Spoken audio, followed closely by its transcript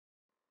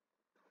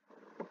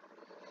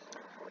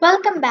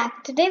Welcome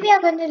back. Today we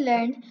are going to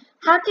learn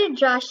how to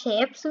draw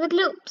shapes with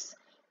loops.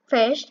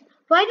 First,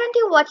 why don't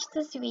you watch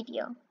this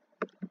video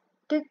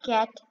to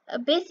get a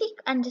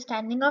basic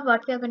understanding of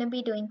what we are going to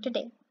be doing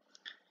today.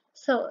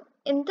 So,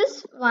 in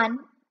this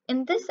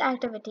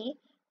activity,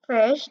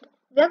 first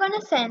we are going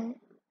to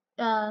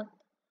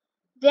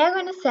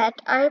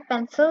set our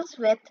pencil's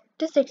width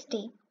to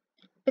 60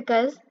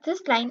 because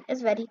this line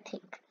is very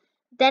thick.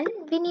 Then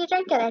we need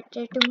our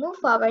character to move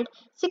forward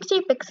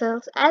 60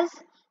 pixels as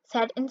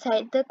said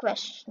inside the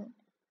question,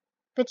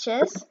 which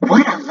is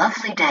What a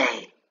lovely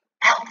day!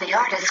 Help the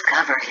artist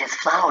cover his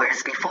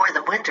flowers before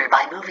the winter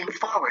by moving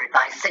forward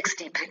by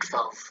 60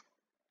 pixels.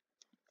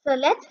 so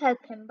let's help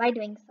him by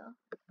doing so.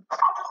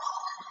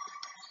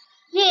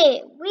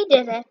 Yay, we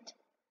did it!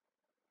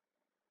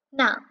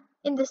 Now,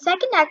 in the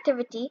second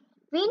activity,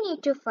 we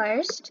need to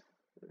first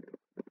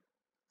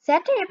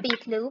set a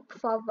repeat loop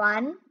for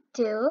 1,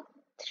 2,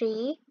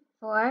 3,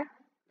 4,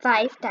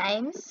 5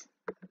 times.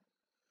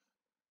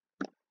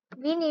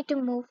 We need to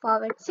move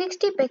forward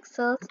 60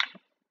 pixels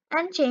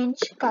and change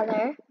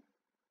color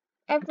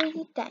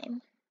every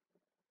time.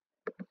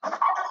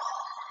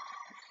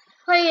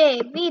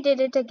 Hooray, we did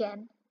it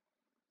again.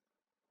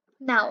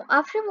 Now,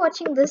 after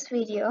watching this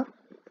video,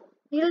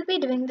 we will be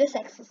doing this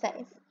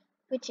exercise,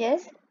 which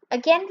is,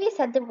 again we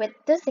set the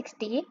width to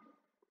 60.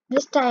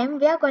 This time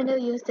we are going to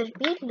use the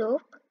repeat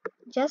loop,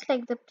 just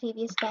like the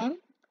previous time,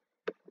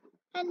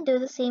 and do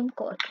the same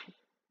code.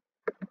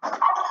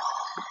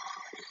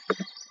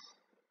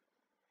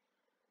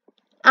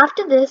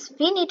 After this,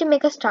 we need to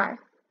make a star.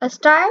 A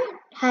star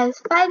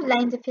has 5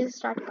 lines if you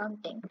start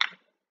counting.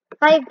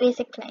 5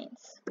 basic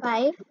lines.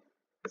 5.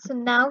 So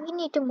now we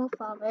need to move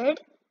forward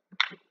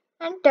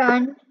and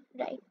turn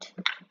right.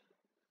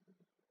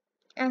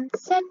 And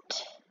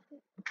set.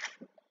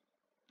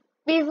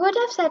 We would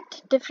have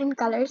set different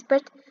colors,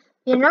 but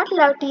we are not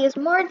allowed to use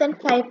more than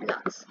 5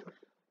 blocks,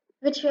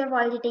 which we have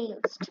already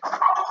used.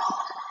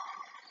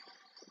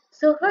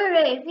 So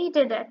hooray, we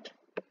did it.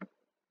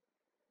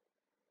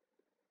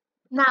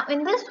 Now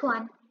in this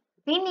one,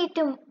 we need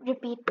to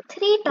repeat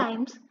 3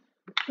 times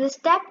the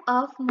step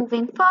of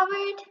moving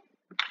forward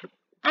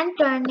and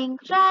turning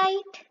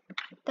right,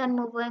 then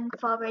moving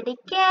forward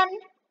again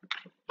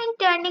and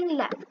turning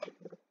left.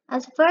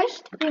 As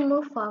first we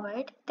move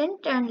forward, then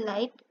turn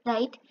right,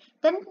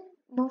 then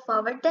move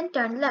forward, then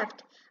turn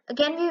left.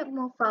 Again we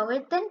move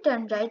forward, then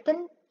turn right,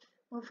 then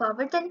move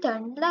forward, then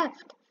turn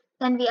left.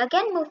 Then we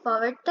again move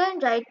forward, turn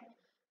right,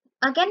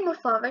 again move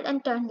forward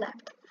and turn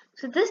left.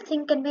 So this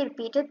thing can be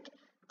repeated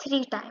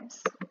 3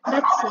 times.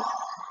 Let's see.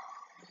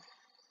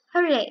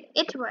 Hooray,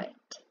 it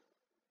worked.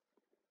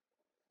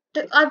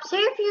 To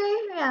observe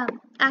your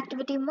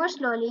activity more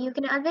slowly, you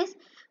can always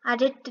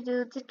add it to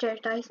the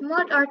tortoise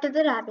mode or to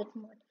the rabbit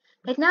mode.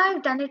 Right now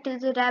I've done it to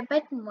the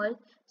rabbit mode,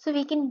 so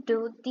we can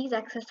do these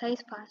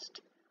exercises fast.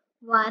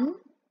 1,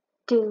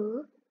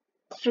 2,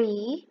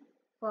 3,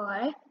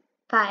 4,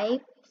 5,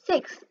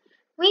 6.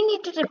 We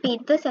need to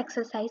repeat this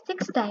exercise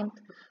 6 times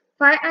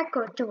for our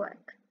code to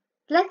work.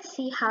 Let's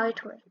see how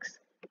it works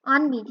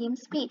on medium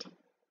speed.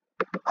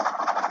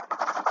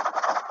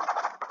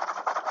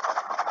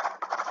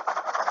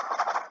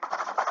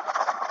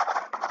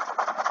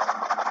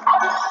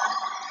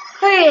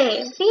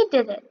 Hooray! We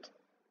did it!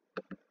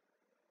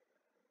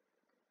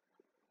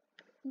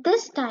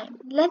 This time,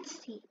 let's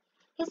see.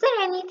 Is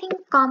there anything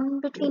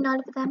common between all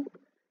of them?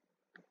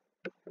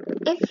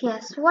 If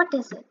yes, what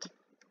is it?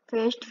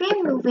 First we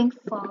are moving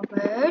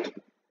forward,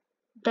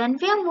 then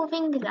we are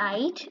moving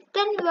right,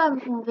 then we are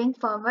moving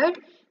forward,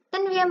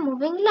 then we are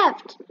moving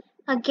left.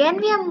 Again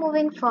we are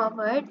moving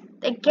forward,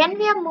 again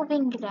we are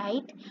moving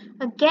right,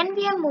 again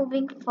we are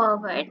moving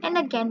forward, and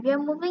again we are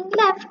moving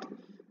left.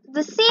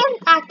 The same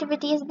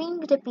activity is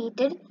being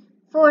repeated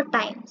 4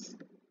 times.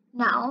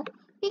 Now,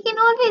 we can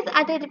always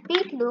add a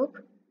repeat loop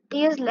to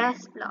use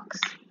less blocks,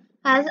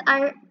 as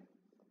our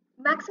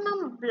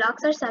maximum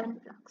blocks are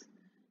 7 blocks,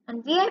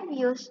 and we have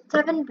used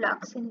 7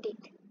 blocks indeed.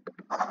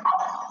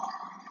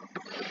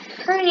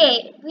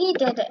 Hooray, we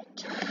did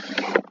it!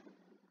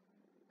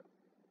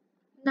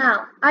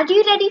 Now, are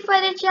you ready for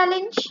the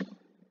challenge?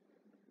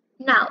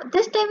 Now,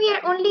 this time we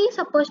are only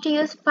supposed to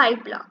use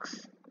 5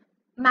 blocks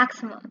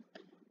maximum.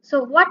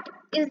 So what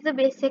is the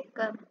basic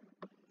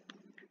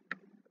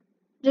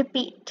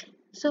repeat?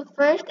 So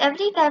first,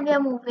 every time we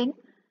are moving,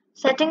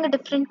 setting a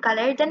different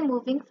color, then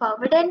moving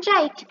forward and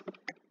right.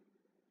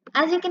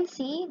 As you can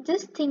see,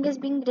 this thing is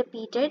being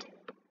repeated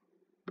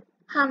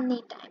how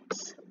many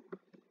times?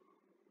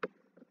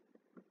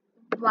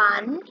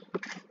 1,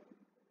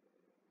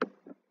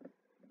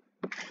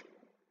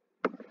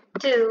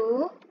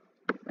 2,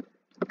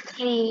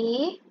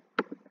 3,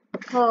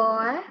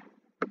 4,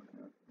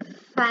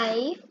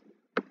 5,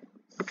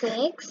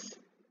 6,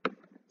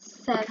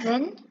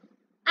 7,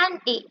 and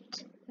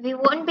 8. We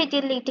won't be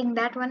deleting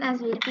that one as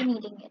we'll be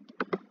needing it.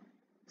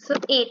 So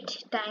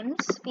 8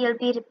 times we'll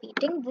be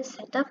repeating this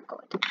set of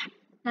code.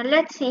 Now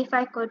let's see if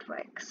our code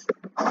works.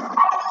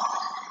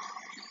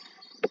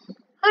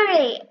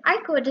 Hooray!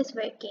 Our code is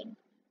working.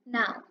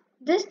 Now,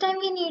 this time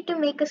we need to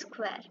make a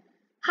square.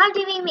 How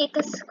do we make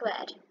a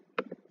square?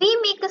 We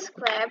make a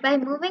square by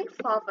moving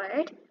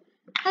forward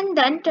and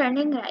then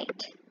turning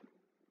right.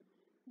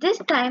 This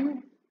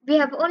time we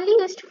have only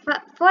used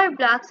 4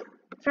 blocks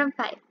from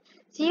 5.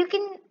 So you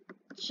can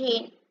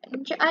change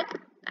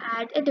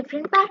add a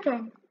different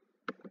pattern.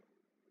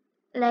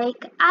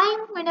 Like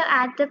I'm going to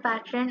add the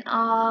pattern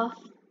of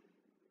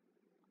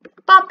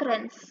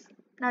paw-prints.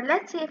 Now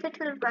let's see if it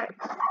will work.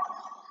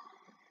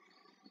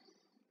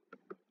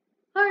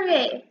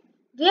 Hooray!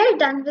 We are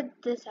done with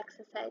this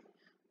exercise.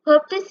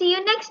 Hope to see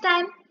you next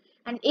time.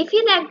 And if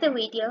you like the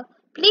video,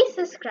 please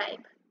subscribe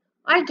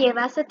or give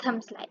us a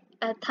thumbs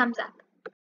up.